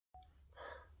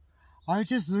I was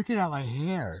just looking at my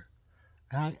hair.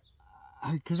 And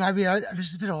because this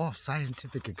has been a whole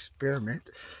scientific experiment.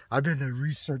 I've been the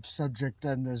research subject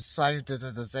and the scientist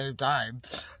at the same time.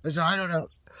 And so I don't know.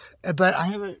 But I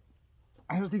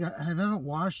haven't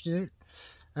washed it.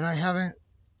 And I haven't,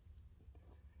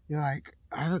 I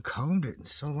haven't combed it in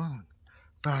so long.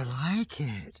 But I like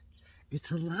it.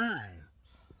 It's alive.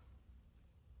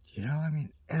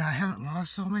 And I haven't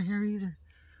lost all my hair either.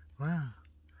 Wow.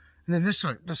 And then this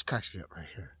cracks me up right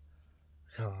here.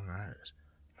 Look how long that is.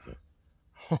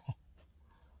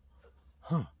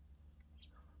 Huh.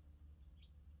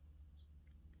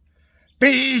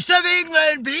 Beast of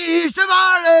England, beast of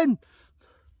Ireland.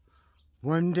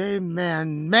 One day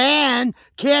man,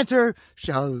 canter,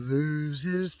 shall lose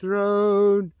his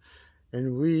throne.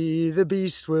 And we, the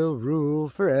beast, will rule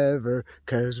forever,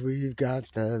 'cause we've got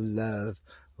the love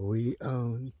we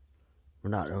own. We're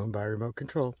not owned by remote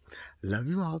control. Love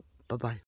you all. Bye-bye.